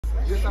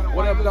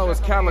What up, though? It's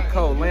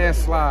Calico,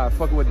 Landslide,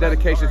 fucking with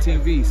Dedication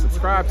TV.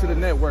 Subscribe to the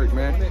network,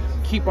 man.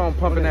 Keep on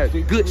pumping that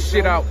good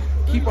shit out.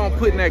 Keep on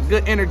putting that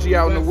good energy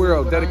out in the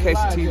world.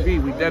 Dedication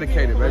TV, we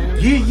dedicated,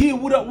 baby. Yeah,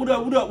 what up?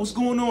 What's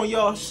going on,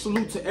 y'all?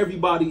 Salute to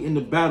everybody in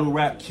the battle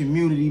rap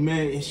community,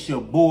 man. It's your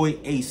boy,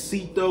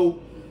 Acito.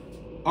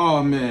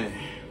 Oh, man.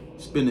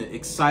 It's been an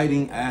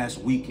exciting ass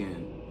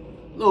weekend.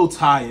 A little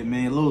tired,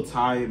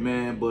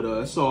 man, but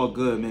it's all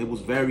good, man. It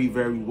was very,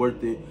 very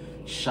worth it.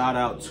 Shout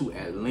out to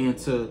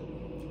Atlanta.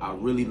 I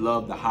really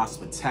loved the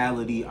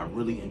hospitality. I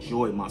really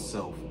enjoyed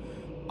myself.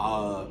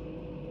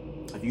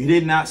 If you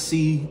did not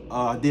see,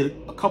 I did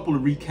a couple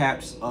of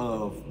recaps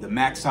of the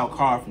Max Out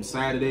card from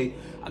Saturday.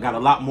 I got a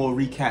lot more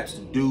recaps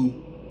to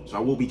do, so I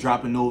will be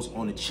dropping those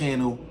on the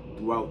channel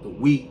throughout the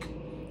week.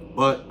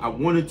 But I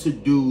wanted to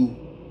do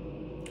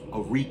a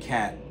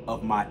recap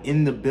of my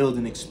in the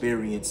building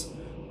experience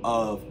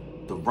of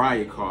the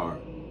Riot card.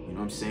 You know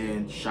what I'm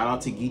saying? Shout out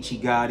to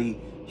Geechi,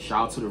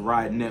 shout out to the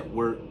Riot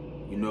Network.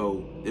 You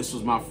know, this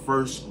was my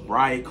first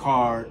Riot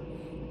card.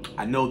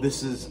 I know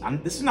this is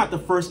not the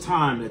first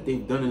time that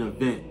they've done an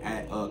event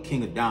at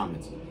King of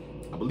Diamonds.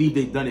 I believe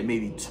they've done it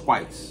maybe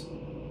twice,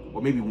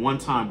 or maybe one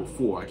time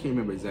before. I can't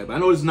remember exactly. I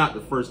know it's not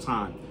the first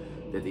time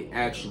that they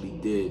actually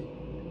did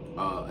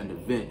an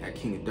event at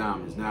King of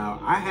Diamonds.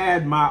 Now, I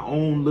had my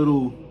own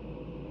little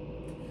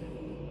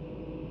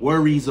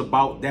worries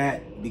about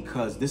that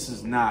because this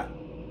is not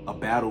a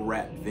battle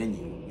rap venue.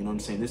 You know what I'm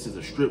saying? This is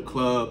a strip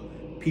club.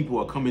 People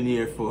are coming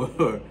here for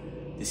to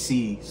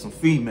see some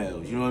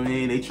females. You know what I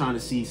mean? They trying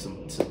to see some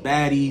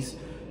baddies,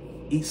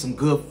 eat some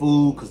good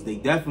food, because they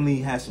definitely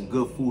had some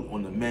good food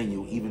on the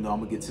menu, even though I'm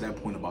gonna get to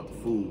that point about the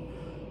food.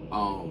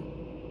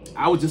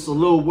 I was just a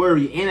little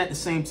worried, and at the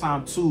same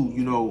time too,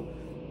 you know,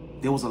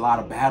 there was a lot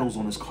of battles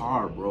on this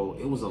card, bro.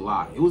 It was a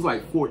lot. It was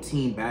like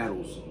 14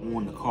 battles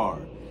on the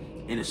card,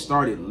 and it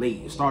started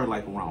late. It started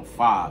like around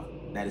 5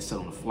 that it said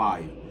on the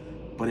flyer,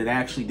 but it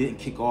actually didn't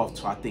kick off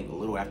till I think a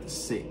little after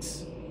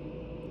 6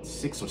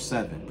 or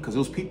 7, because there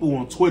was people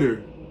on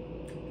Twitter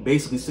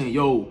basically saying,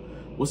 yo,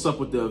 what's up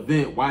with the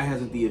event? Why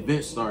hasn't the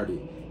event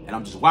started? And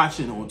I'm just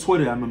watching on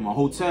Twitter. I'm in my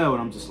hotel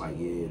and I'm just like,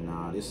 yeah,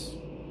 nah, this,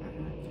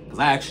 because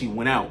I actually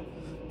went out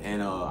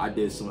and I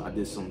did some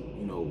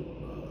you know,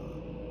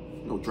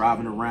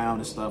 driving around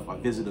and stuff. I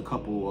visited a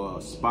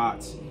couple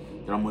spots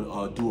that I'm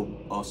gonna do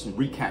some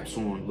recaps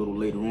on a little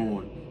later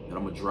on that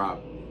I'm gonna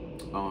drop,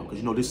 because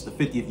you know this is the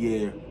 50th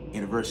year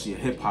anniversary of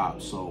hip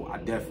hop, so I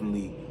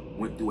definitely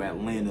went through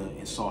Atlanta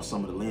and saw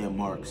some of the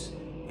landmarks,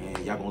 and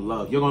y'all gonna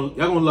love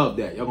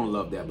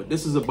that. But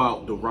this is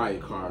about the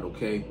Riot card,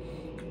 okay?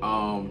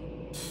 So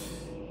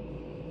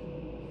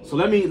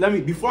let me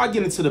before I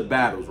get into the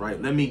battles,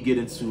 right? Let me get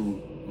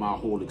into my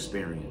whole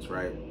experience,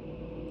 right?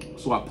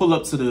 So I pull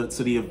up to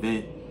the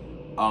event.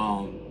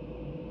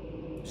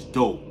 It's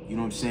dope, you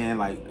know what I'm saying?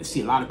 Like, I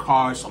see a lot of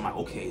cars, so I'm like,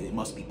 okay, it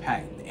must be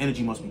packed. The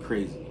energy must be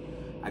crazy.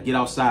 I get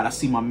outside, I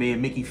see my man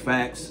Mickey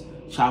Fax.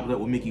 Chop it up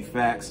with Mickey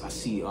Fax. I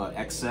see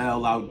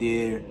XL out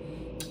there.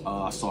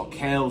 I saw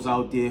Kels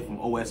out there from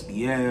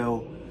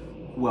OSBL.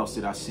 Who else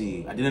did I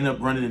see? I did end up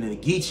running into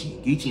Geechi.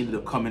 Geechi ended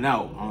up coming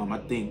out. I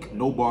think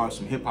No Bars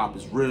from Hip Hop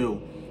Is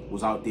Real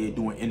was out there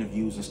doing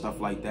interviews and stuff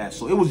like that.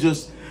 So it was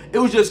just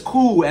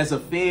cool as a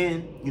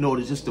fan, you know,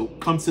 to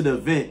come to the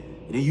event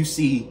and then you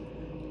see,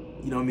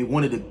 you know what I mean,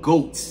 one of the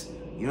GOATs,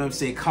 you know what I'm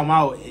saying, come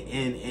out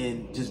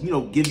and just, you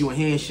know, give you a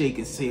handshake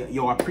and say,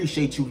 yo, I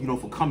appreciate you, you know,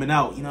 for coming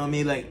out. You know what I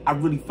mean? Like, I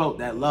really felt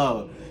that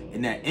love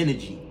and that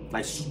energy,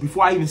 like,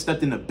 before I even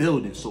stepped in the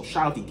building. So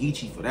shout out to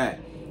Geechi for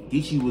that.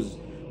 Geechi was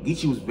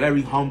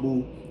very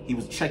humble. He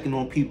was checking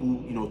on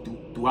people, you know,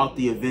 throughout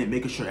the event,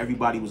 making sure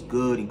everybody was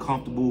good and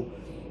comfortable,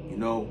 you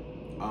know.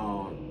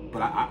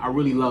 But I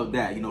really love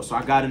that, you know. So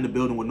I got in the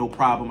building with no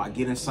problem. I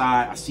get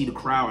inside, I see the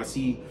crowd, I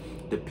see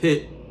the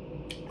pit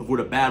of where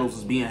the battles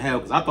was being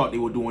held, because I thought they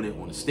were doing it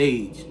on the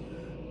stage,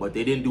 but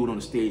they didn't do it on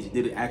the stage. They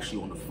did it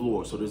actually on the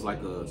floor. So there's like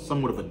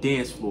somewhat of a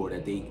dance floor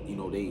that they, you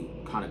know, they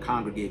kind of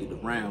congregated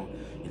around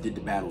and did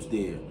the battles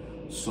there.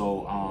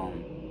 So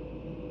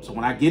so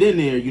when I get in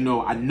there, you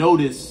know, I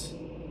noticed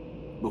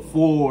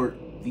before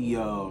the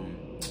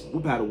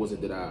what battle was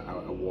it that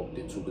I walked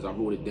into, because I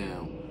wrote it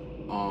down.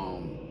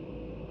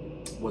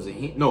 Was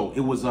it, no,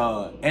 it was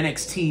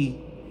NXT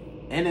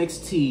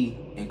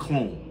and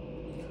Clone.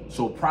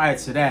 So prior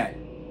to that,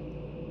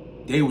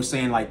 they were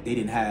saying like they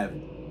didn't have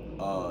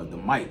the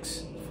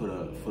mics for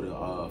the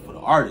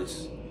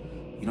artists.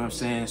 You know what I'm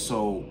saying?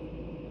 So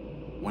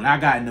when I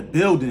got in the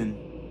building,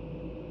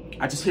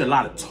 I just hear a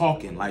lot of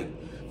talking. Like,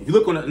 if you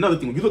look on another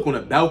thing, if you look on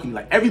the balcony,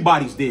 like,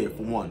 everybody's there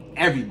for one.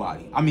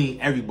 Everybody. I mean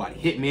everybody.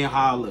 Hitman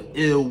Holla,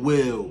 Ill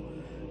Will,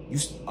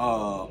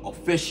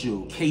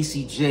 Official,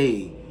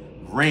 KCJ,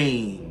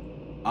 Rain,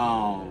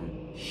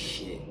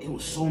 shit. It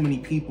was so many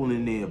people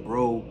in there,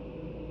 bro.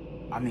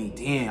 I mean,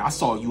 damn, I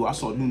saw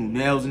Nunu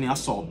Nails in there. I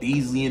saw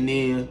Beasley in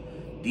there.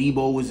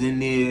 Debo was in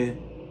there.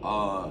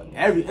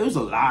 It was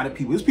a lot of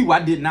people. It was people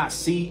I did not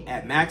see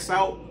at Max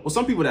Out. Well,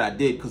 some people that I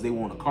did because they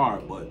were on the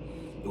card, but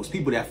it was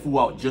people that flew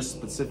out just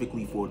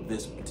specifically for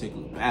this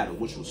particular battle,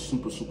 which was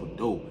super, super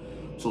dope.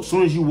 So as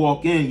soon as you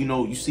walk in, you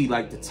know, you see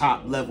like the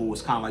top level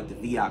is kind of like the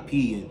VIP,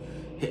 and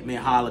Hitman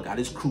Holla got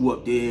his crew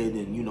up there,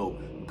 and you know,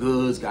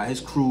 Goods got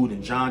his crew,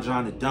 and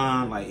John the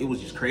Don. Like, it was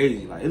just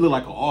crazy. Like, it looked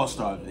like an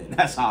all-star event.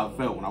 That's how I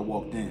felt when I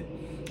walked in.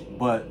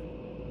 But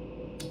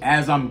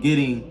as I'm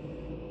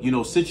getting, you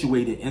know,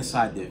 situated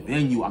inside the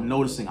venue, I'm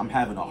noticing I'm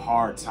having a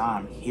hard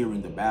time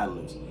hearing the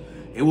battlers.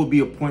 It would be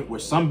a point where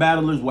some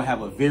battlers will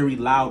have a very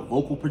loud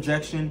vocal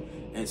projection,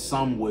 and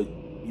some would,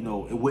 you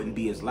know, it wouldn't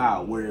be as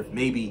loud. Where if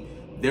maybe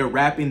they're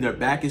rapping, their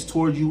back is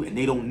towards you, and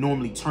they don't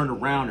normally turn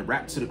around and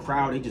rap to the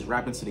crowd, they just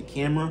rap into the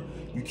camera,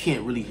 you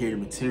can't really hear the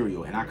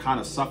material. And I kind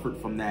of suffered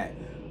from that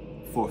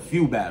for a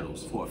few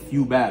battles,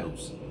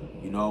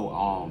 you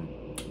know.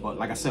 But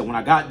like I said, when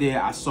I got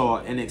there, I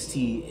saw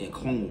NXT and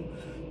Clone.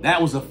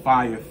 That was a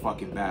fire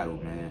fucking battle,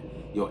 man.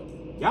 Yo,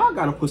 y'all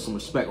gotta put some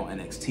respect on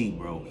NXT,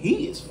 bro.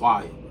 He is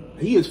fire,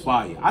 bro. He is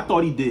fire. I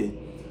thought he did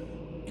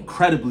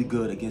incredibly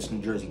good against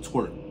New Jersey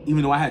Twerk.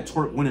 Even though I had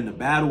Twerk winning the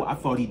battle, I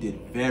thought he did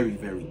very,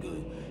 very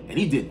good. And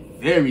he did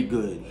very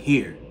good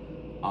here.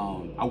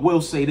 I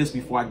will say this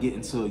before I get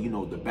into, you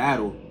know, the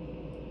battle.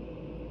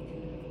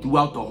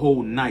 Throughout the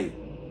whole night,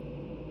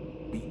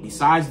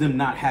 besides them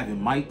not having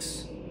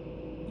mics,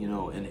 you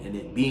know, and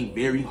it being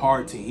very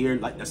hard to hear,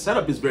 like, the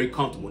setup is very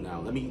comfortable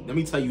now. Let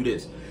me tell you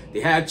this.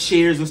 They have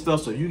chairs and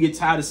stuff, so if you get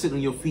tired of sitting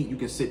on your feet, you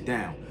can sit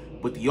down.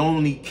 But the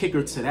only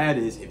kicker to that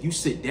is if you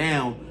sit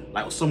down,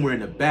 like somewhere in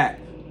the back,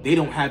 they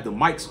don't have the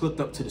mics hooked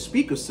up to the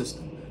speaker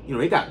system. You know,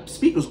 they got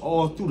speakers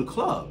all through the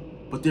club,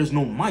 but there's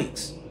no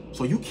mics.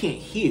 So you can't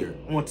hear.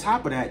 On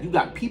top of that, you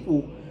got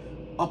people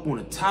up on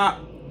the top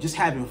just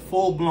having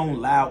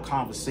full-blown loud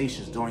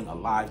conversations during a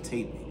live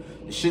taping.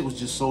 The shit was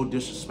just so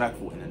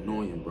disrespectful and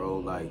annoying, bro.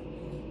 Like,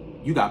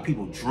 you got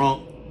people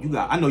drunk.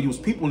 I know you was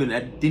people in there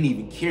that didn't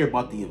even care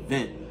about the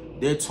event.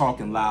 They're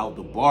talking loud.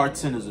 The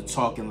bartenders are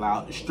talking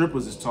loud. The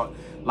strippers is talking.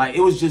 Like,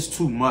 it was just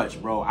too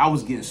much, bro. I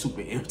was getting super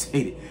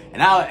irritated.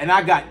 And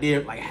I got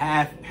there like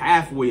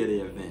halfway of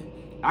the event.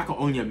 I can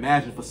only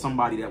imagine for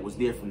somebody that was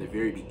there from the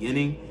very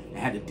beginning and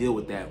had to deal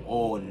with that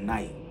all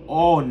night.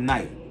 All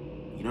night.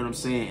 You know what I'm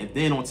saying? And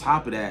then on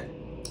top of that,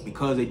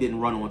 because they didn't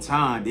run on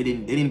time, they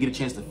didn't get a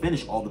chance to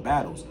finish all the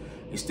battles.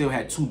 They still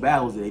had 2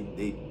 battles that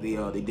they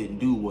didn't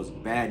do, was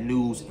Bad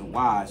News and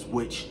Wise,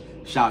 which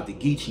shout out to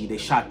Geechi. They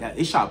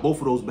shot both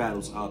of those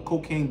battles.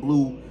 Cocaine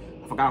Blue,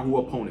 I forgot who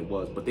opponent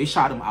was, but they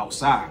shot him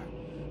outside,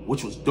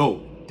 which was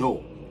dope.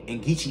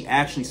 And Geechi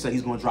actually said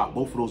he's gonna drop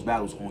both of those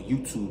battles on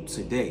YouTube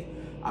today.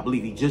 I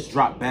believe he just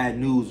dropped Bad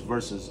News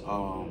versus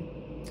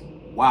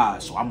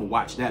Wise, so I'm gonna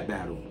watch that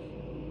battle.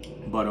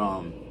 But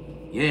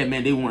yeah,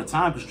 man, they want a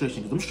time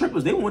restriction because them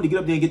strippers, they wanted to get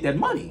up there and get that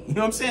money. You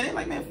know what I'm saying? They're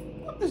like, man,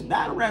 fuck this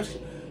battle rap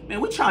shit.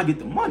 Man, we trying to get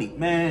the money,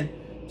 man.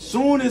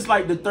 Soon as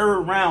like the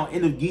 3rd round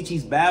end of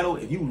Geechi's battle,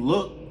 if you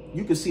look,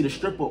 you can see the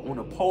stripper on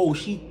the pole.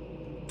 She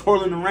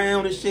twirling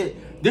around and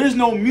shit. There's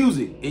no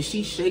music, and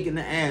she's shaking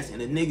the ass, and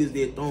the niggas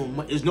there throwing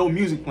money. There's no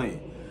music playing.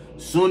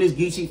 Soon as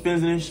Geechi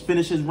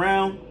finish his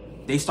round,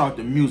 they start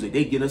the music.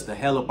 They get us the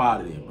hell up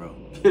out of there, bro.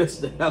 Get us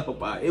the hell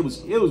up out. It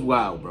was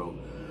wild, bro.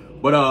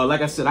 But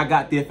like I said, I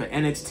got there for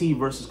NXT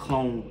versus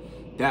Clone.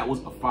 That was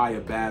a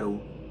fire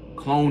battle.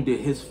 Clone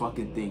did his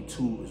fucking thing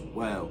too as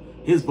well.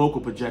 His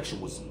vocal projection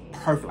was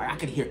perfect. Like, I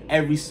could hear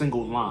every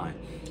single line.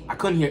 I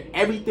couldn't hear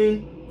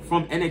everything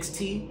from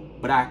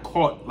NXT, but I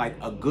caught like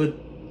a good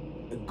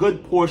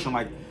portion.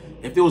 Like,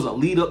 if there was a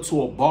lead up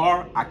to a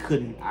bar, I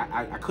couldn't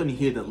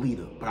hear the lead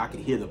up, but I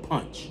could hear the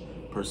punch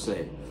per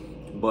se.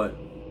 But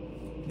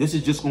this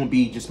is just gonna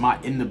be just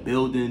my in the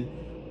building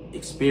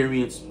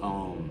experience,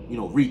 you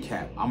know,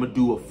 recap. I'm gonna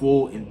do a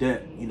full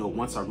in-depth, you know,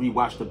 once I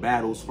rewatch the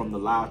battles from the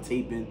live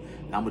taping,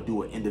 and I'm gonna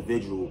do an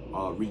individual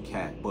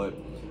recap. But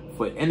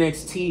for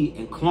NXT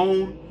and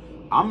Clone,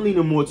 I'm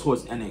leaning more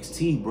towards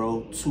NXT,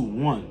 bro.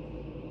 2-1.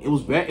 It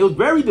was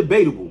very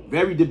debatable,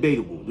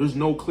 There's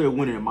no clear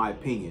winner in my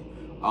opinion.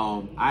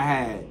 I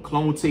had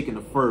Clone taking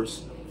the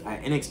first, I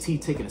had NXT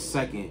taking the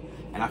second,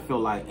 and I feel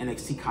like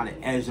NXT kind of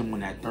edged him in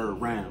that 3rd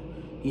round.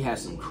 He had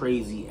some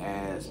crazy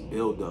ass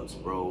build-ups,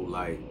 bro.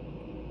 Like,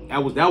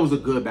 that was a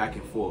good back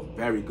and forth,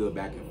 very good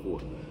back and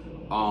forth.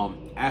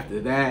 After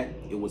that,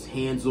 it was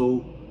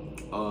Hansel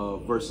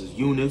versus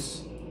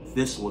Eunice.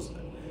 This was,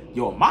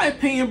 yo, in my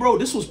opinion, bro,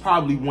 this was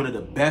probably one of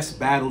the best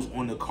battles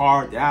on the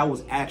card that I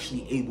was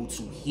actually able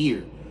to hear.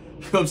 You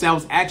know what I'm saying? I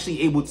was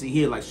actually able to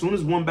hear. Like, soon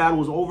as one battle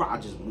was over, I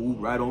just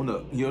moved right on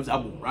up. You know what I'm saying?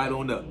 I moved right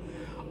on up.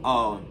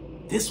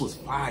 This was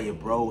fire,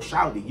 bro.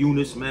 Shout out to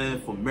Eunice, man,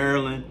 from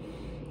Maryland.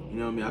 You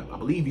know what I mean? I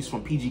believe he's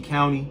from PG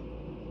County.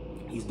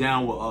 He's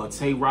down with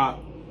Tay Rock.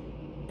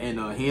 And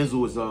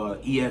Hansel is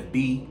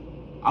EFB.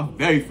 I'm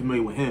very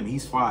familiar with him.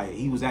 He's fire.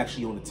 He was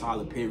actually on the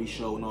Tyler Perry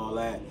show and all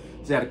that.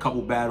 He's had a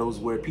couple battles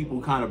where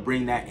people kind of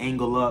bring that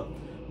angle up.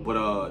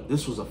 But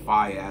this was a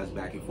fire-ass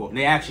back and forth. And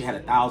they actually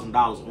had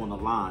 $1,000 on the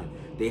line.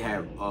 They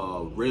had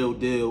Real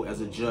Deal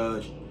as a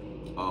judge.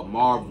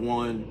 Marv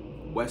won.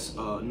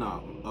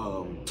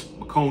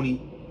 McConey.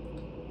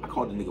 I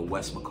called the nigga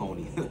Wes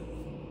McConey.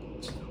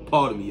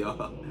 Pardon me,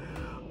 y'all.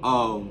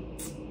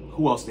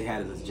 Who else they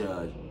had as a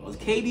judge? Was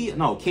KD?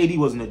 No, KD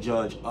wasn't a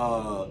judge.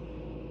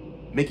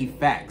 Mickey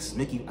Fax.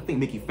 I think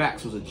Mickey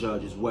Fax was a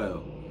judge as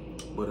well.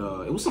 But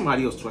it was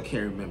somebody else too. I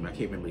can't remember.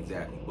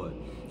 Exactly. But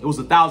it was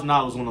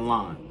 $1,000 on the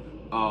line.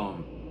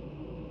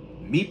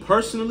 Me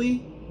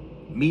personally,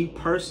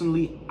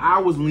 I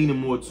was leaning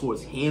more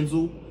towards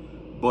Hansel,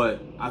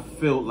 but I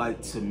felt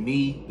like, to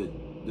me,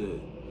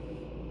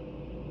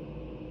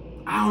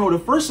 I don't know,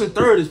 the first and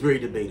third is very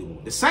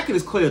debatable. The second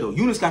is clear though.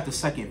 Eunice got the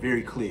second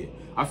very clear.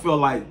 I feel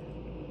like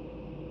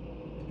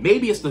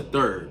maybe it's the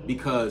third,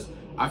 because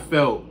I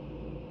felt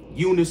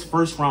Eunice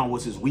first round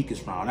was his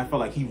weakest round. I felt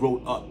like he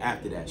wrote up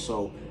after that.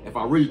 So if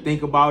I really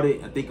think about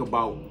it, and think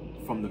about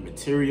from the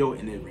material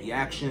and the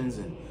reactions,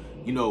 and,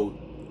 you know,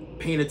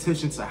 paying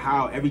attention to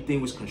how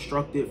everything was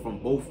constructed from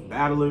both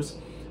battlers,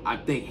 I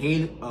think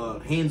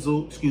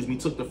Hansel,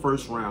 took the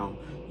first round.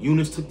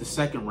 Eunice took the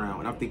second round,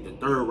 and I think the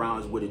third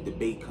round is where the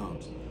debate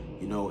comes.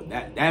 You know,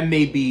 that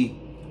may be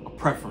a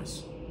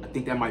preference. I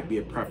think that might be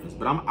a preference.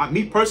 But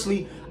me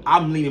personally,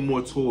 I'm leaning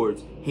more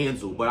towards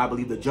Hansel, but I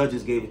believe the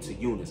judges gave it to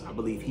Eunice. I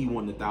believe he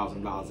won the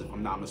 $1,000, if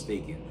I'm not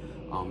mistaken.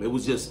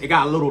 It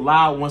got a little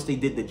loud once they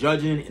did the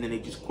judging, and then they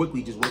just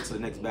quickly went to the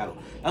next battle.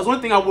 That's one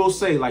thing I will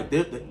say. Like,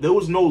 there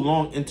was no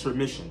long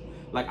intermission.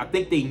 Like, I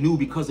think they knew,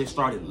 because they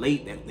started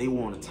late, that they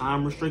were on a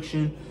time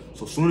restriction.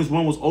 So as soon as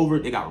one was over,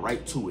 they got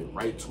right to it.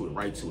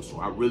 So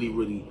I really,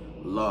 really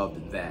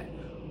loved that.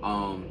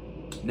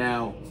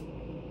 Now,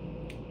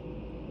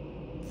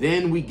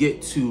 then we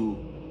get to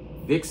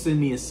Vixxen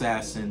the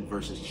Assassin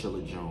versus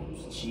Chilla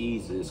Jones.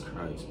 Jesus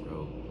Christ,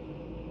 bro.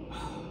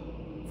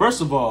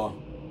 First of all,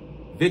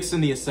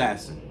 Vixxen the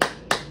Assassin.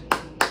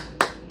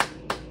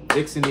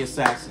 Vixxen the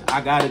Assassin.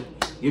 I gotta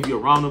give you a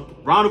round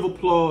of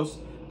applause.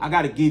 I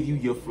gotta give you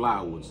your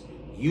flowers.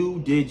 You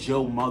did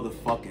your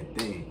motherfucking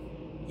thing.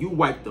 You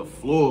wiped the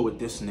floor with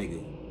this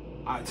nigga.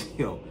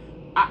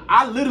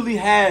 I literally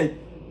had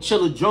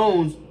Chilla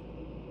Jones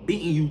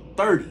beating you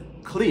 30.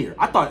 Clear.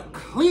 I thought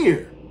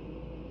clear.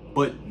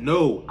 But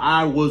no,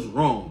 I was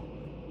wrong.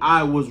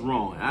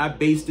 I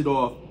based it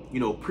off, you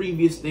know,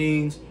 previous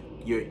things,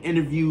 your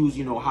interviews,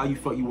 you know, how you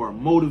felt you were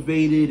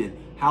motivated, and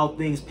how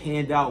things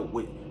panned out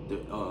with the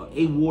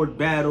A-Ward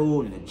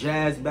battle and the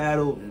Jazz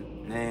battle.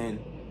 And, man,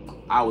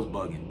 I was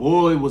bugging.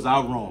 Boy, was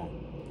I wrong.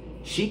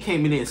 She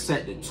came in there and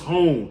set the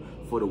tone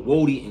for the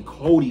Wody and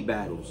Cody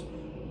battles.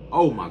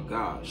 Oh my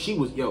God. She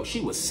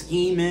was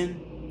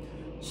scheming.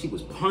 She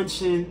was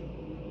punching.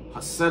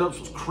 Her setups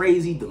was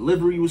crazy.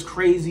 Delivery was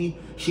crazy.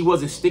 She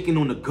wasn't sticking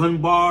on the gun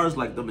bars.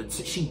 Like,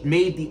 she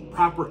made the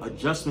proper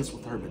adjustments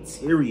with her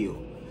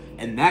material.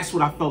 And that's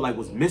what I felt like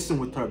was missing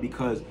with her,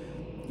 because,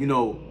 you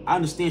know, I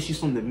understand she's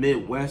from the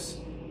Midwest,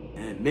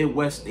 and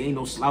Midwest, they ain't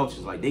no slouches.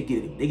 Like, they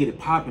get it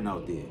popping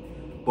out there.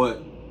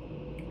 But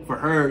for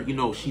her, you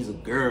know, she's a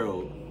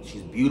girl.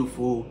 She's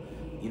beautiful.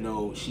 You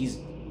know, she's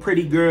a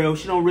pretty girl.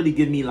 She don't really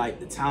give me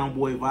like the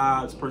tomboy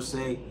vibes per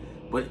se.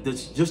 But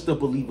just the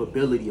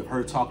believability of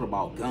her talking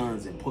about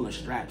guns and pulling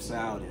straps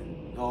out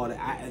and all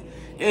that.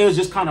 It was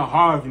just kind of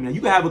hard for me. You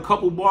can have a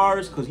couple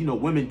bars, because, you know,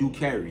 women do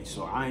carry.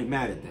 So I ain't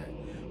mad at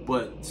that.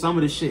 But some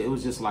of the shit, it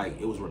was just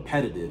like, it was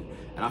repetitive.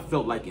 And I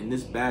felt like in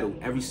this battle,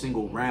 every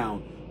single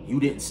round, you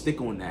didn't stick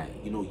on that.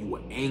 You know, you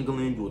were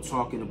angling. You were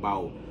talking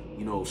about,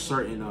 you know,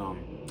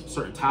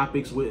 certain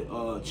topics with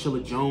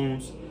Chilla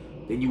Jones.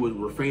 Then you were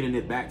refraining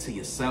it back to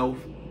yourself.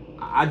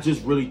 I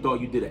just really thought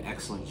you did an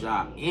excellent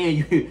job. And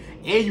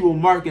you were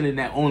marketing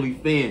that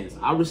OnlyFans.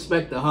 I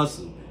respect the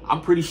hustle. I'm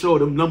pretty sure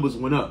them numbers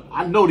went up.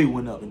 I know they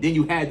went up. And then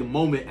you had the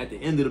moment at the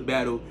end of the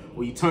battle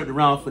where you turned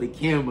around for the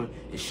camera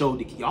and showed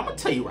the... Yo, I'm going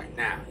to tell you right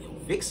now, yo,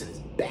 Vixxen is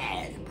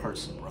bad in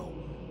person, bro.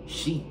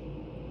 She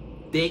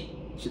thick.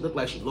 She looked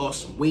like she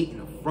lost some weight in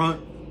the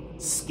front.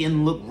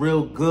 Skin looked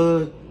real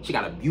good. She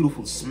got a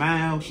beautiful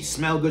smile. She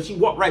smelled good. She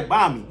walked right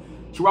by me.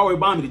 She walked right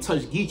by me to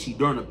touch Geechi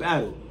during the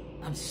battle.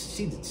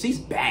 She's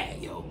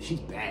bad, yo. She's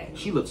bad.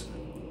 She looks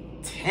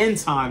 10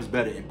 times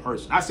better in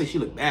person. I say she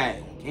look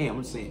bad on cam.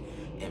 I'm saying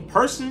in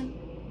person,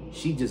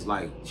 she just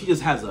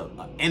has a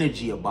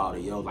energy about her,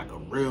 yo. Like a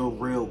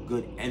real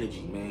good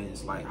energy, man.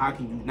 It's like, how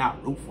can you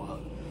not root for her?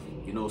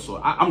 You know,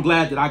 so I'm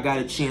glad that I got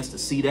a chance to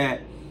see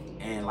that.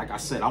 And like I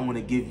said, I want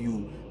to give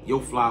you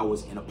your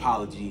flowers and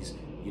apologies,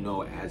 you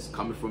know, as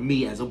coming from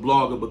me as a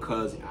blogger,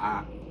 because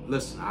I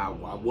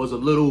was a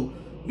little,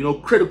 you know,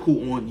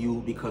 critical on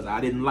you, because I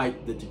didn't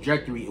like the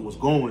trajectory it was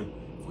going,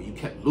 where you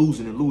kept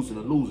losing and losing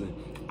and losing.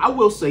 I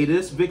will say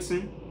this,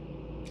 Vixxen,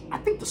 I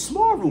think the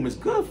small room is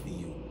good for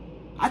you.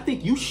 I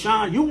think you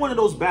shine. You're one of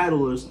those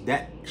battlers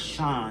that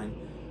shine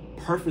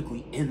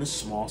perfectly in the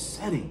small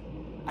setting.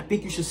 I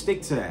think you should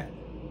stick to that.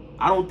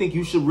 I don't think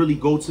you should really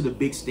go to the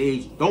big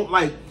stage.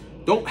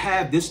 Don't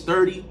have this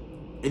 30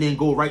 and then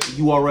go right to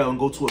URL and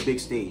go to a big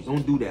stage.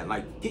 Don't do that.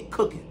 Like, get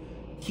cooking.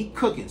 Keep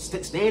cooking.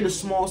 Stay in the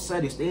small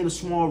settings. Stay in the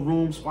small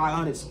rooms,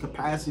 500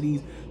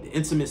 capacities, the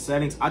intimate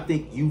settings. I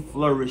think you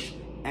flourish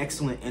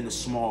excellent in the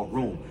small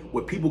room,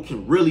 where people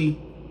can really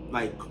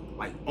like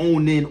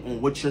own in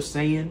on what you're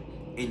saying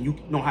and you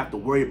don't have to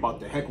worry about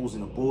the heckles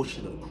and the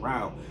bullshit of the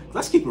crowd.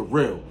 Let's keep it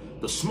real.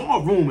 The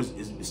small room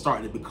is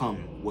starting to become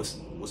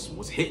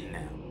what's hitting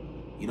now.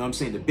 You know what I'm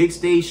saying? The big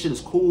stage shit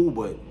is cool,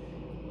 but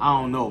I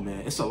don't know,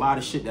 man. It's a lot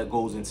of shit that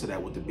goes into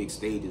that with the big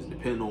stages,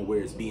 depending on where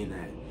it's being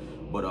at.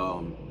 But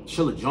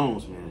Chilla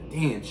Jones, man,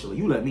 damn, Chilla,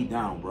 you let me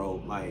down,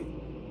 bro. Like,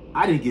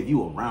 I didn't give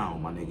you a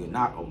round, my nigga.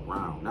 Not a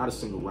round, not a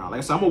single round. Like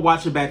I said, I'm gonna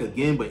watch it back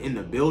again, but in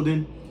the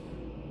building,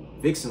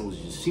 Vixxen was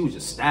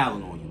just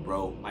styling on you,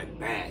 bro. Like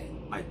bad.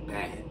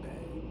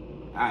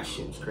 That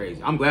shit was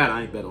crazy. I'm glad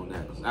I ain't bet on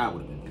that, because I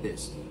would have been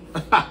pissed.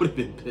 I would have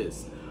been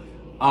pissed.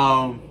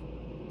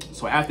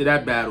 So after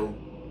that battle,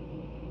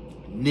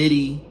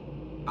 Nitty,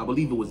 I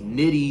believe it was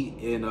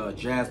Nitty and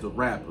Jazz the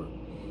Rapper.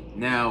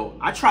 Now,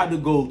 I tried to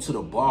go to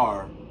the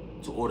bar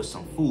to order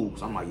some food,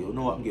 because I'm like, yo, you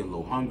know what, I'm getting a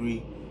little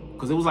hungry,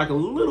 because it was like a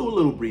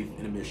little brief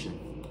intermission.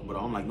 But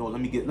I'm like, no, let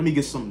me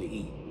get something to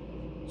eat.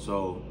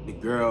 So the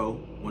girl,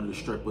 one of the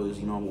strippers,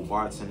 you know, well,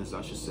 bartenders,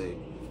 I should say,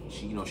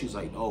 she, you know, she's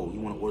like, oh,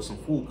 you want to order some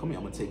food? Come here,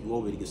 I'm gonna take you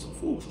over to get some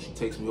food. So she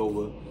takes me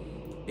over,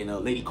 and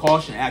Lady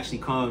Caution actually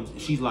comes, and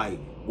she's like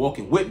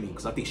walking with me,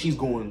 because I think she's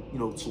going, you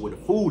know, to where the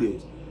food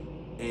is.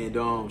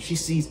 And she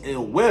sees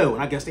Ill Will,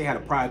 and I guess they had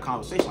a prior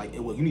conversation, like,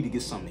 Ill Will, you need to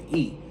get something to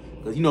eat,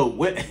 because you know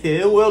what,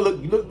 Ill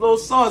Will you look a little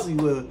saucy,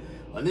 Will.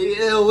 A nigga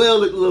Ill Will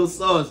look a little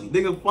saucy.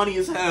 Nigga funny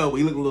as hell, but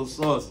he look a little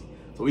saucy.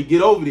 So we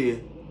get over there.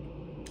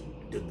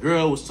 The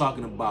girl was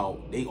talking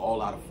about they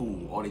all out of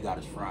food, all they got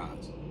is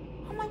fries.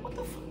 I'm like, what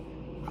the fuck?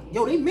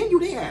 Yo, they menu,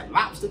 they had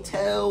lobster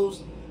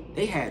tails,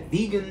 they had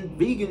vegan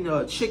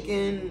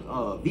chicken,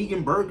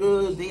 vegan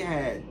burgers, they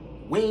had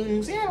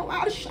wings, they had a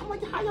lot of shit. I'm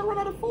like, how y'all run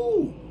out of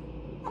food?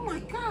 I'm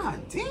like,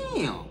 god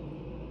damn.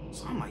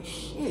 So I'm like,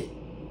 shit.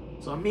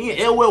 So me and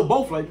Ill Will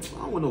both like, I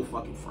don't want no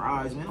fucking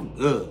fries, man, I'm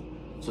good.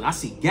 So I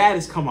see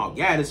Gaddis come out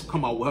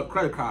with her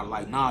credit card,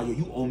 like, nah, yo,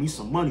 you owe me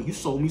some money. You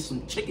sold me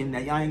some chicken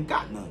that y'all ain't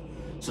got none.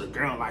 So the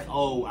girl like,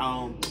 oh,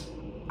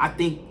 I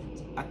think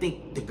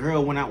the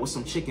girl went out with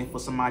some chicken for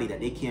somebody that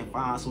they can't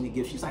find, so we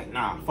give. She's like,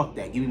 nah, fuck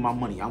that, give me my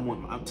money. I'm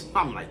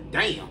like,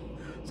 damn.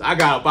 So I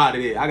got up out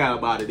of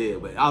there.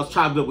 But I was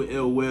chopped up with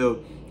Ill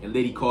Will and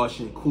Lady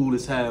Caution, cool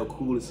as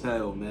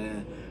hell,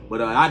 man.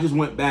 But I just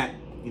went back,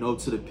 you know,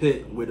 to the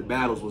pit where the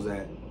battles was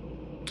at,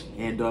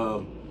 and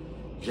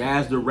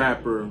Jazz the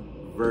Rapper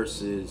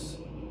versus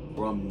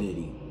Rum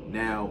Nitty.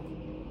 Now,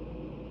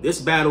 this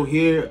battle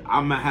here,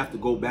 I'm gonna have to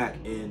go back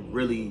and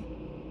really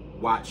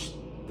watch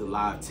the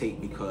live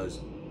tape, because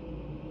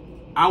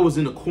I was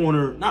in the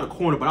corner, not a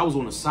corner, but I was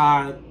on the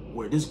side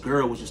where this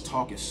girl was just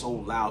talking so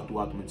loud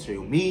throughout the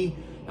material. Me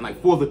and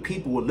like 4 other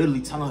people were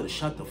literally telling her to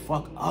shut the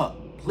fuck up,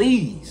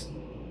 please.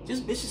 This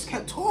bitch just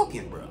kept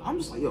talking, bro. I'm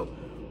just like, yo,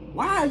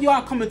 why are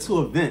y'all coming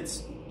to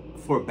events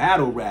for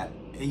battle rap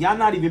and y'all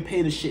not even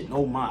paying the shit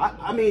no mind?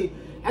 I mean,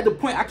 at the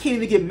point I can't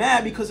even get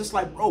mad, because it's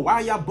like, bro, why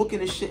are y'all booking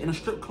this shit in a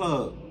strip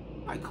club?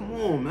 Like, come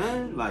on,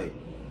 man. Like,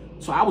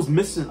 so I was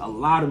missing a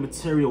lot of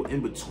material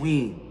in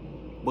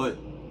between, but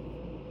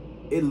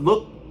it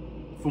looked,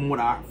 from what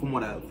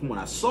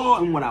I saw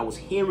and what I was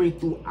hearing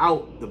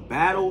throughout the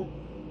battle,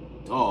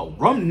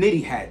 Rum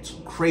Nitty had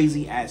some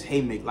crazy ass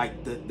haymakers.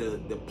 Like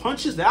the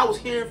punches that I was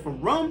hearing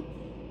from Rum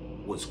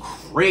was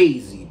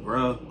crazy,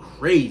 bruh,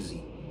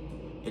 crazy.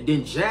 And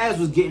then Jazz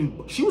was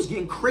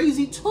getting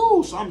crazy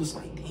too. So I'm just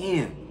like,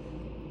 damn.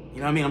 You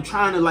know what I mean? I'm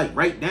trying to like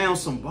write down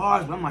some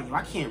bars, but I'm like, yo,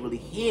 I can't really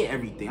hear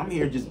everything. I'm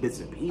hearing just bits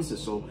and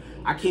pieces, so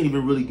I can't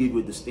even really give you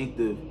a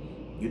distinctive,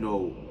 you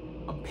know,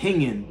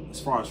 opinion as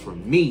far as for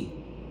me.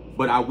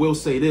 But I will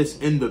say this,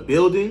 in the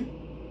building,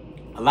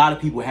 a lot of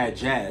people had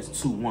Jazz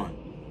 2-1.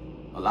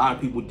 A lot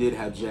of people did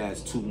have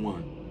Jazz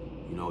 2-1.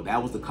 You know,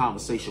 that was the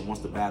conversation once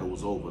the battle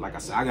was over. Like I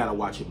said, I gotta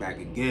watch it back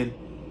again.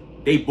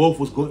 They both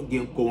was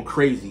going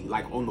crazy.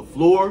 Like on the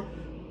floor,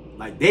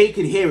 like they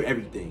could hear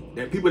everything.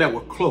 There are people that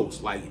were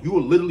close. Like if you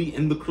were literally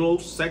in the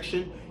close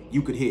section,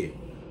 you could hear.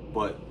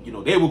 But you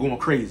know, they were going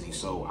crazy.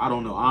 So I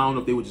don't know. I don't know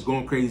if they were just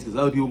going crazy because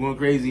other people were going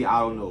crazy. I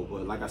don't know.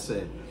 But like I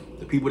said,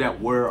 the people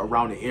that were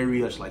around the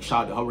area, like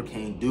shout out to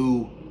Hurricane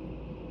Dew,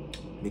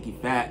 Mickey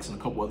Fax, and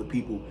a couple other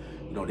people,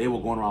 you know, they were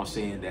going around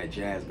saying that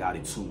Jazz got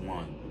it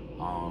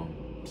 2-1.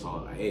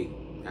 So hey,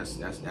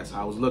 that's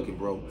how I was looking,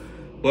 bro.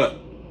 But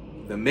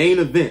the main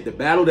event, the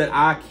battle that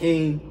I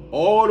came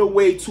all the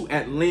way to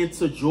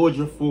Atlanta,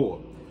 Georgia for,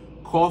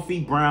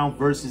 Coffee Brown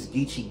versus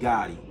Geechi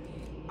Gotti.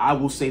 I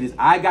will say this,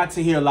 I got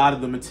to hear a lot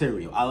of the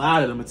material.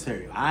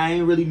 I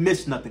ain't really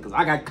missed nothing because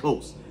I got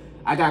close.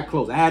 I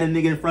had a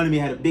nigga in front of me,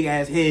 had a big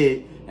ass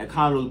head that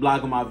kind of was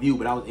blocking my view,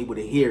 but I was able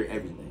to hear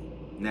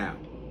everything. Now,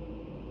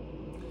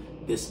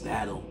 this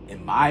battle,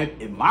 in my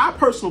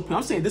personal opinion,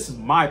 I'm saying this is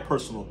my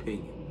personal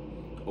opinion,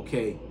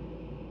 okay?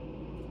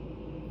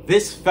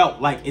 This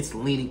felt like it's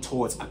leaning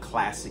towards a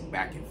classic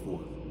back and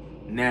forth.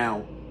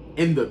 Now,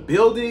 in the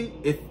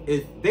building, if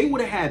they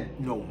would have had,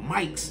 you know,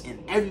 mics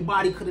and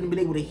everybody could have been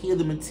able to hear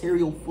the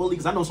material fully,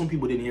 because I know some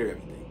people didn't hear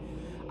everything.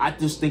 I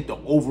just think the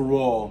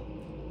overall,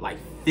 like,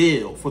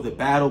 feel for the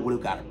battle would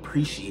have got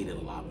appreciated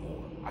a lot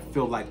more. I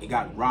feel like it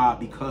got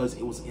robbed because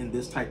it was in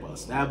this type of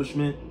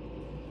establishment.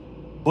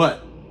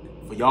 But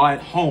For y'all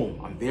at home,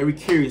 I'm very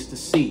curious to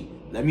see.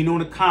 Let me know in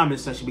the comment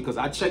section, because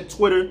I checked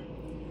Twitter.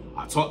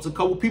 I talked to a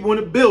couple people in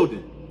the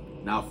building.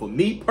 Now, for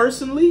me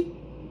personally,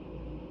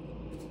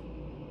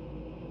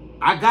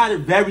 I got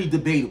it very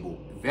debatable.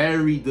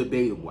 Very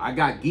debatable. I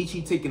got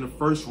Geechi taking the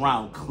first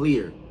round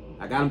clear.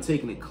 I got him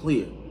taking it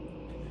clear.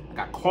 I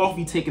got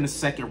Coffee taking the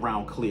second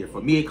round clear. For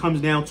me, it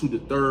comes down to the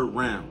third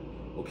round.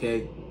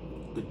 Okay?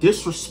 The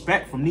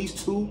disrespect from these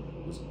two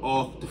was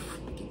off the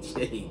freaking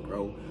chain,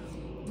 bro.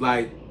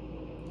 Like,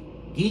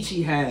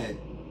 Geechi had,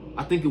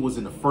 I think it was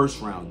in the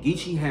first round,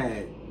 Geechi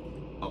had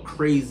a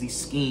crazy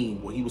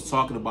scheme where he was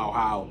talking about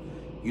how,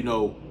 you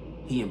know,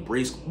 he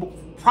embraced,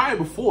 prior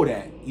before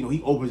that, you know,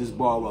 he opens his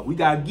bar up. We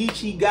got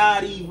Geechi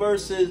Gotti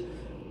versus,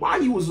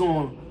 while he was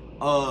on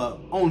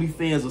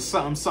OnlyFans or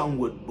something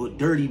with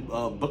dirty,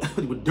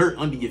 with dirt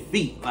under your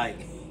feet. Like,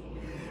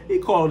 he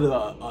called her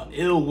a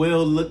ill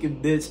will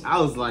looking bitch. I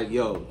was like,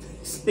 yo,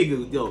 this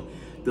nigga, yo,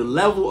 the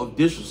level of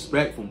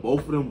disrespect from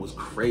both of them was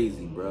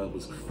crazy, bro. It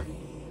was crazy.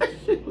 That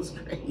shit was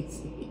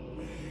crazy.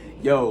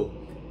 Yo,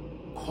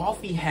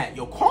 Coffee had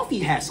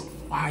some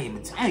fire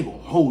material. I ain't gonna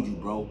hold you,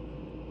 bro.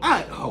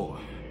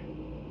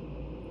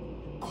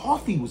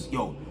 Coffee was,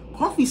 yo,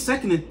 Coffee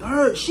second and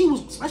third. She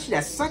was, especially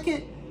that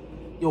second,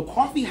 yo,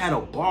 Coffee had a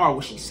bar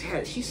where she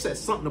said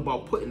something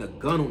about putting a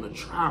gun on a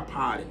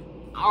tripod. And,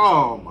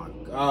 oh my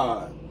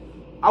God.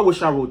 I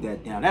wish I wrote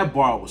that down. That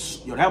bar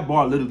was, yo, that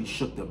bar literally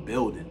shook the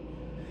building.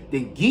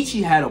 Then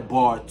Geechi had a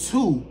bar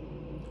too,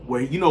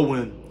 where, you know,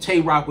 when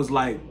Tay-Rock was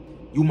like,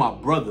 you my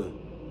brother,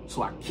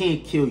 so I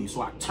can't kill you,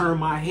 so I turn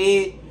my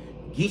head.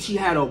 Geechi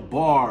had a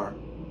bar,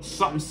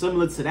 something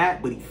similar to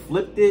that, but he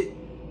flipped it,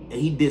 and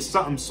he did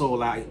something so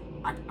like,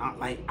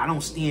 I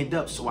don't stand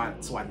up, so I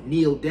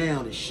kneel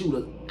down and shoot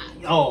a,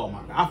 oh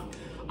my God.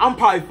 I'm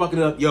probably fucking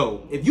it up.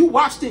 Yo, if you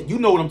watched it, you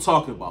know what I'm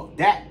talking about.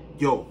 That,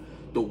 yo,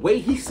 the way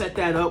he set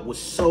that up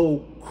was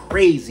so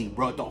crazy,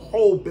 bro. The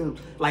whole build,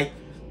 like,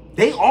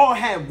 they all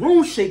had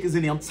room shakers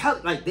in there. I'm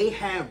telling, like, they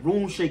had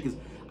room shakers.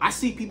 I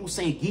see people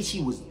saying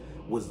Geechi was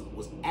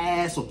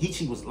ass or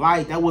Geechi was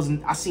light. That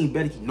wasn't, I seen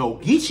better. No,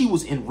 Geechi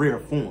was in rare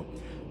form.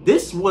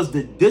 This was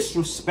the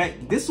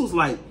disrespect. This was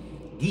like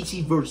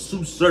Geechi versus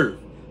Sue Surf.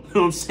 You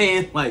know what I'm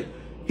saying? Like,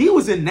 he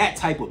was in that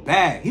type of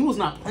bag. He was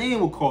not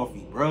playing with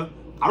Coffee, bro.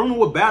 I don't know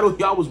what battle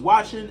y'all was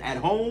watching at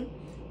home,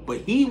 but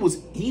he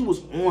was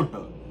on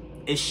her.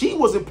 And she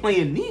wasn't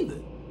playing neither.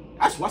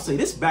 That's why I say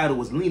this battle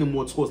was leaning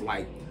more towards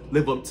like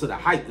live up to the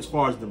hype as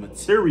far as the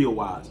material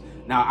wise.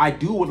 Now, I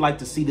would like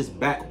to see this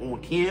back on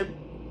cam.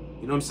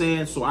 You know what I'm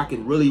saying? So I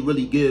can really,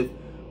 really give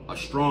a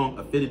strong,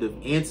 affirmative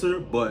answer.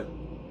 But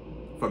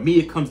for me,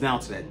 it comes down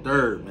to that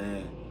third,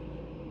 man.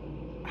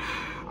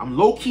 I'm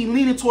low-key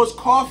leaning towards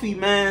Coffee,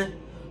 man.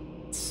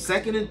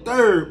 Second and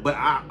third. But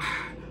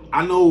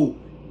I know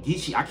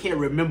Geechi, I can't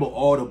remember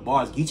all the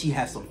bars. Geechi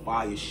has some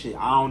fire shit.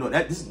 I don't know.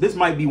 This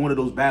might be one of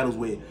those battles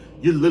where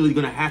you're literally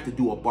going to have to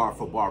do a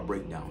bar-for-bar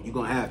breakdown. You're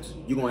going to have to.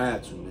 You're going to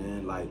have to,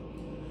 man. Like,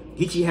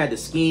 Geechi had the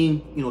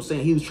scheme, you know,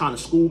 saying he was trying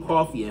to school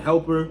Coffee and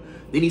help her.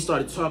 Then he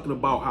started talking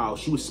about how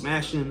she was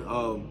smashing,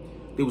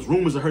 there was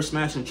rumors of her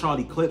smashing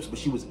Charlie Clips, but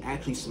she was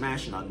actually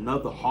smashing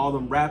another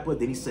Harlem rapper.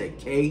 Then he said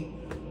K,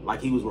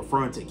 like he was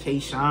referring to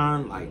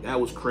K-Shine. Like,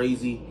 that was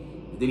crazy.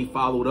 And then he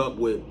followed up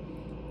with,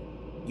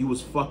 you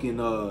was fucking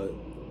a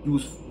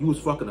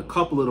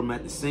couple of them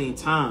at the same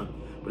time,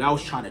 but I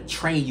was trying to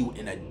train you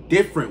in a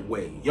different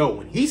way. Yo,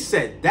 when he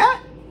said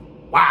that,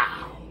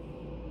 wow.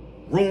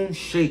 Room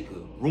shaker.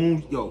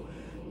 Yo,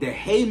 the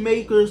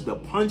haymakers, the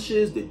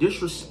punches, the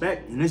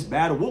disrespect in this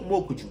battle, what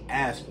more could you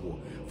ask for?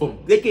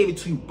 They gave it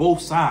to you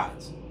both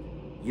sides.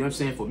 You know what I'm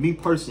saying? For me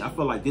personally, I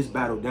feel like this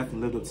battle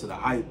definitely lived up to the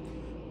hype.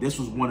 This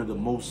was one of the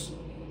most,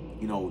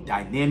 you know,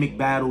 dynamic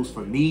battles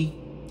for me.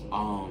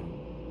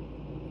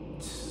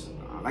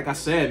 Like I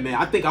said, man,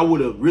 I think I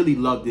would have really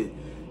loved it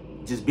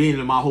just being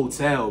in my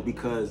hotel,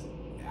 because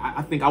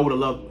I think I would have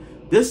loved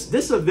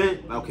this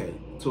event. Okay,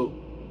 so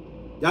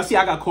y'all see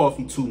I got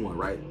Coffee 2-1,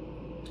 right?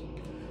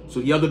 So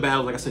the other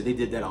battles, like I said, they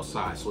did that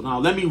outside. So now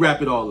let me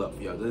wrap it all up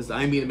for y'all. I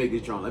didn't mean to make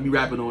this drawn. Let me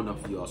wrap it on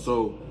up for y'all.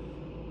 So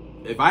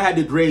if I had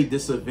to grade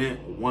this event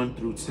 1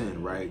 through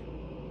 10, right,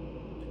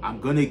 I'm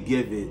going to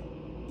give it,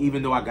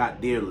 even though I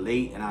got there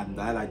late, and I'm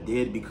glad I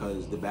did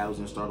because the battles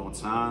didn't start on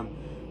time,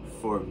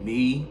 for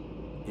me,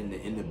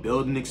 in the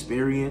building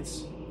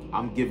experience,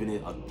 I'm giving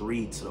it a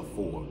 3 to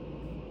 4.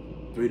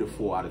 3 to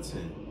 4 out of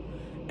 10.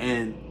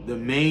 And the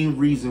main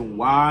reason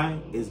why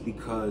is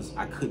because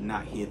I could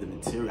not hear the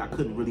material. I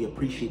couldn't really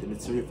appreciate the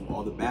material from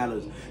all the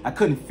battlers. I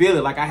couldn't feel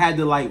it. Like, I had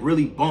to like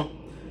really bump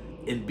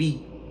and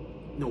be,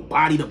 you know,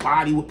 body to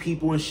body with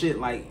people and shit.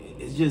 Like,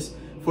 it's just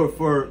for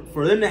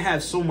them to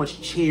have so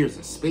much chairs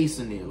and space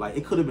in there. Like,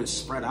 it could have been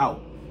spread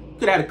out.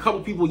 Could have had a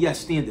couple people, yes,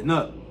 standing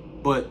up,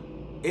 but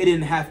it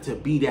didn't have to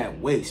be that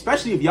way.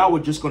 Especially if y'all were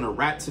just gonna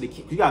rap to the,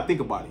 you gotta think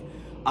about it.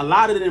 A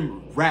lot of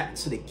them rap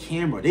to the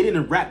camera. They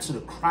didn't rap to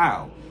the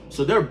crowd.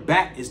 So their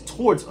back is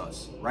towards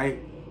us, right?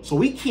 So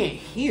we can't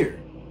hear.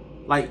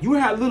 Like, you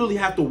literally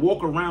have to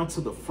walk around to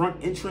the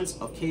front entrance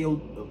of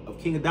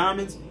King of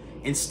Diamonds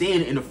and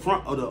stand in the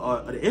front of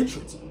the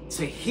entrance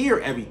to hear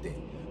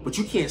everything. But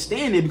you can't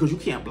stand there because you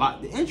can't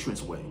block the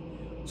entrance way.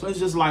 So it's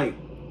just like,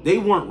 they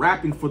weren't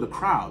rapping for the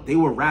crowd. They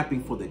were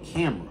rapping for the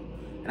camera.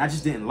 And I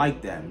just didn't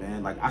like that,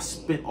 man. Like, I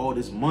spent all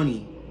this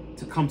money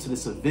to come to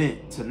this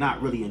event to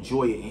not really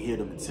enjoy it and hear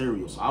the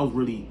material. So I was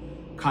really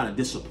kind of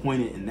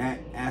disappointed in that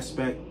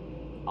aspect.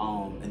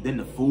 And then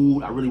the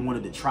food, I really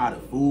wanted to try the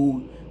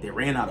food. They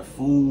ran out of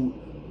food,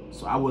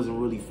 so I wasn't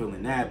really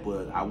feeling that.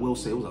 But I will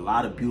say, it was a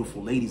lot of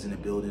beautiful ladies in the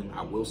building.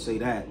 I will say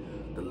that.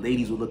 The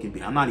ladies were looking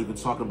bad. I'm not even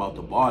talking about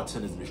the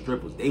bartenders and the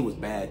strippers. They was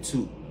bad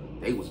too.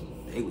 They was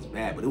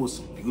bad, but it was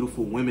some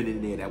beautiful women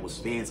in there that was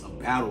fans of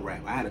battle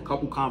rap. I had a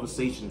couple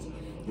conversations,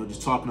 you know,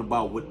 just talking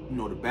about what, you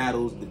know, the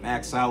battles, the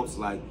max outs.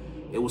 Like,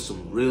 it was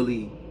some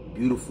really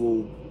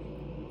beautiful,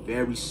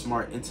 very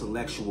smart,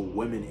 intellectual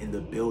women in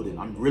the building.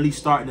 I'm really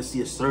starting to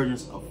see a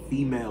surge of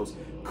females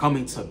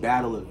coming to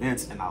battle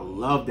events, and I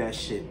love that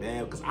shit,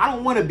 man, because I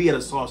don't want to be at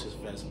a sausage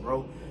fest,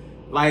 bro.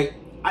 Like,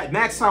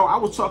 max out, I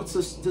was talking to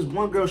this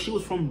one girl. She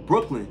was from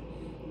Brooklyn,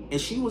 and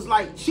she was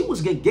like, she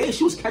was getting gay.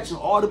 She was catching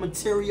all the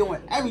material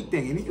and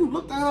everything. And if you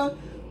looked at her,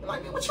 you're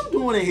like, man, what you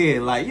doing in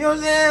here? Like, you know what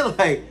I'm saying?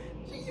 Like,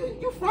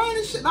 you fine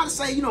and shit. Not to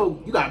say, you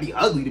know, you gotta be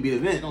ugly to be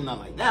at the event. No, not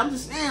like that. I'm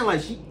just saying,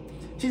 like, she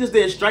just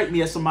didn't strike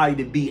me as somebody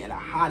to be in a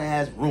hot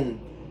ass room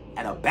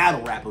at a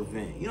battle rap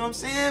event. You know what I'm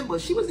saying? But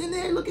she was in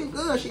there looking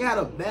good. She had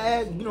a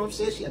bag, you know what I'm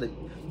saying? She had the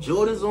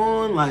Jordans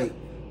on. Like,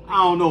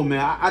 I don't know, man.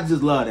 I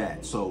just love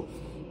that. So,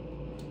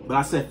 but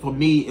I said, for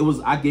me,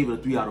 I gave it a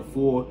 3 out of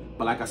 4.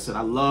 But like I said,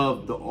 I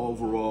love the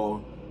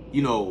overall,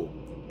 you know,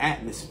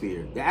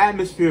 atmosphere. The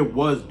atmosphere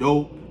was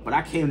dope, but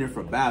I came there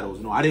for battles.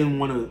 You know, I didn't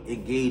want to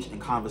engage in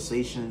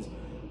conversations,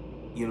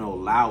 you know,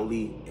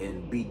 loudly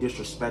and be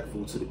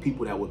disrespectful to the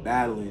people that were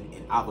battling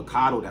in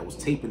Avocado that was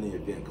taping the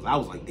event. Because I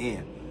was like,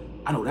 damn,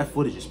 I know that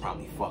footage is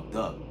probably fucked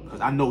up.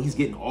 Because I know he's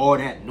getting all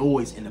that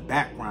noise in the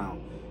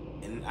background.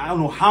 And I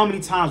don't know how many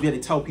times we had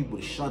to tell people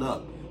to shut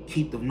up,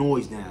 keep the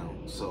noise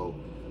down. So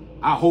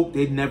I hope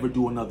they never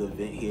do another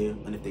event here.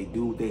 And if they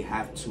do, they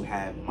have to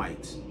have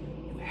mics.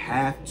 You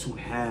have to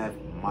have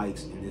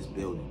mics in this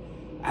building.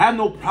 I have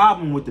no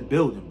problem with the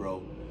building,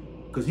 bro.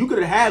 Because you could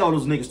have had all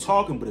those niggas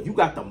talking, but if you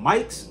got the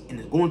mics and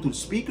it's going through the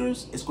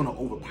speakers, it's going to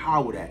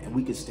overpower that, and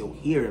we can still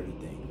hear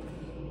everything.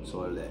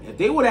 So if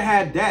they would have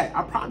had that,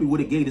 I probably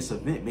would have gave this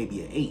event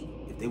maybe an 8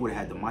 if they would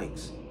have had the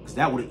mics. Because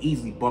that would have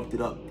easily bumped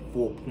it up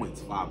 4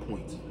 points, 5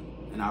 points.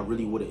 And I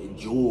really would have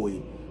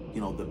enjoyed,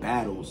 you know, the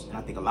battles. And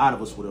I think a lot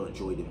of us would have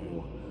enjoyed it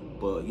more.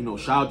 But, you know,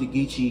 shout out to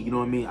Geechi, you know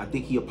what I mean? I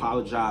think he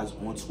apologized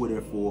on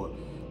Twitter for,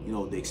 you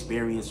know, the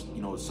experience,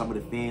 you know, some of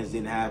the fans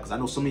didn't have. Because I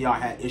know some of y'all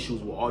had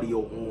issues with audio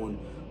on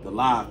the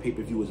live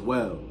pay-per-view as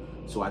well.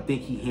 So I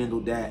think he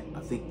handled that. I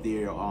think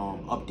they're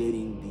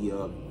updating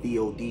the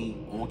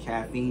VOD on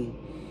Caffeine.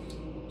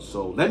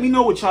 So let me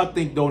know what y'all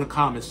think, though, in the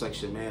comment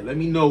section, man. Let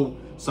me know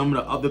some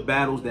of the other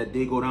battles that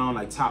did go down,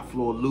 like Top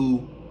Floor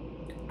Lou.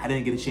 I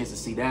didn't get a chance to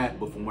see that,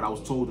 but from what I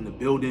was told in the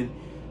building,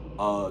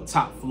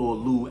 Top Floor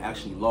Lou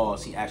actually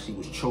lost. He actually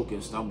was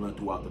choking, stumbling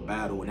throughout the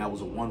battle, and that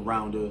was a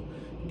 1-rounder.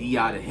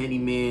 D.I. the Henny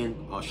Man,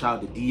 shout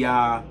out to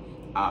D.I.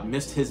 I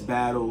missed his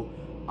battle.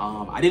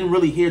 I didn't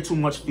really hear too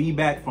much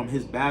feedback from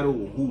his battle,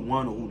 or who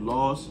won or who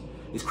lost.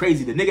 It's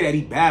crazy. The nigga that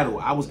he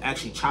battled, I was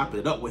actually chopping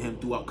it up with him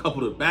throughout a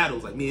couple of the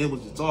battles. Like, me and him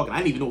was just talking. I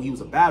didn't even know he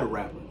was a battle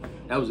rapper.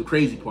 That was the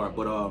crazy part.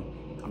 But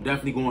I'm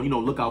definitely going, you know,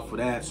 look out for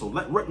that. So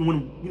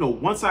when, you know,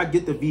 once I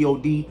get the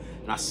VOD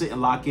and I sit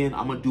and lock in,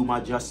 I'm gonna do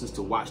my justice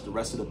to watch the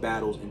rest of the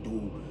battles and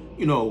do,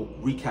 you know,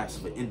 recaps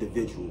for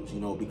individuals.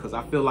 You know, because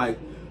I feel like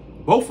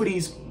both of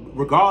these,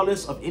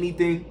 regardless of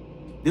anything,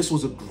 this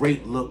was a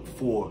great look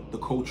for the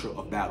culture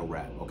of battle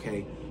rap.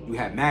 Okay, you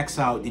had Max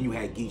out, then you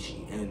had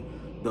Geechi, and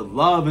the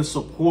love and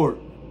support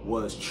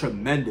was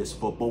tremendous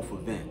for both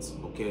events,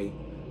 okay?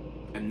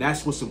 And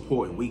that's what's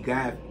important. We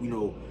got, you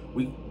know,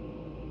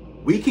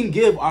 we can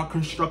give our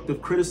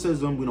constructive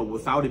criticism, you know,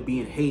 without it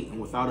being hate and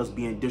without us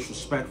being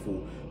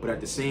disrespectful. But at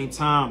the same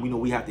time, you know,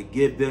 we have to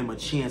give them a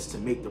chance to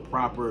make the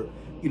proper,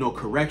 you know,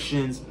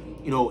 corrections,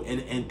 you know,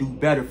 and do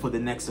better for the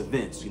next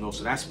events, you know?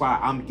 So that's why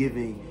I'm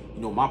giving,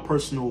 you know, my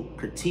personal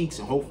critiques,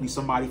 and hopefully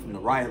somebody from the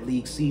Riot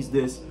League sees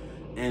this.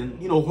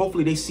 And, you know,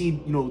 hopefully they see,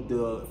 you know,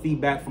 the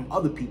feedback from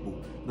other people,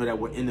 you know, that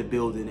were in the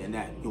building and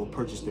that, you know,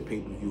 purchased the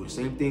pay-per-view.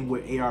 Same thing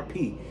with ARP.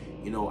 You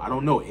know, I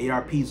don't know.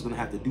 ARP is going to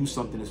have to do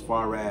something as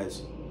far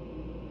as,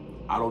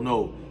 I don't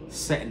know,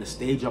 setting the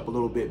stage up a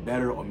little bit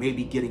better, or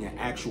maybe getting an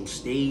actual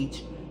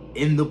stage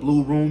in the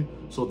Blue Room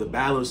so the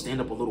battlers stand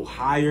up a little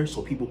higher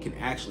so people can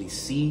actually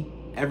see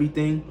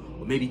everything,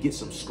 or maybe get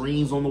some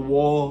screens on the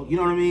wall. You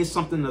know what I mean?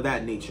 Something of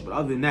that nature. But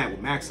other than that, with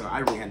Max, I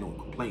really had no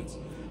complaints.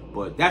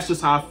 But that's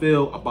just how I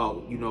feel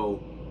about, you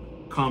know,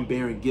 Come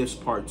Bearing Gifts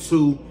Part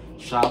 2.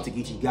 Shout out to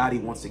Geechi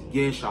Gotti once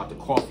again. Shout out to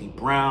Coffee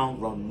Brown,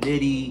 Rum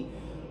Nitty,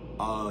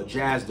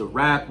 Jazz the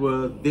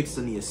Rapper,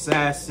 Vixxen the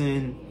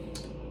Assassin,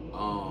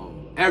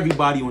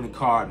 everybody on the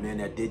card, man,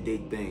 that did their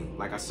thing.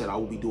 Like I said, I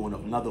will be doing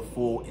another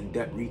full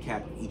in-depth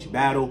recap of each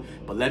battle.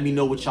 But let me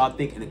know what y'all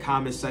think in the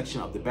comment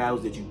section of the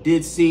battles that you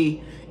did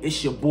see.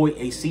 It's your boy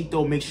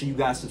Acito. Make sure you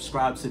guys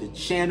subscribe to the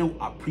channel.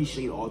 I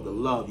appreciate all the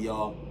love,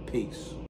 y'all. Peace.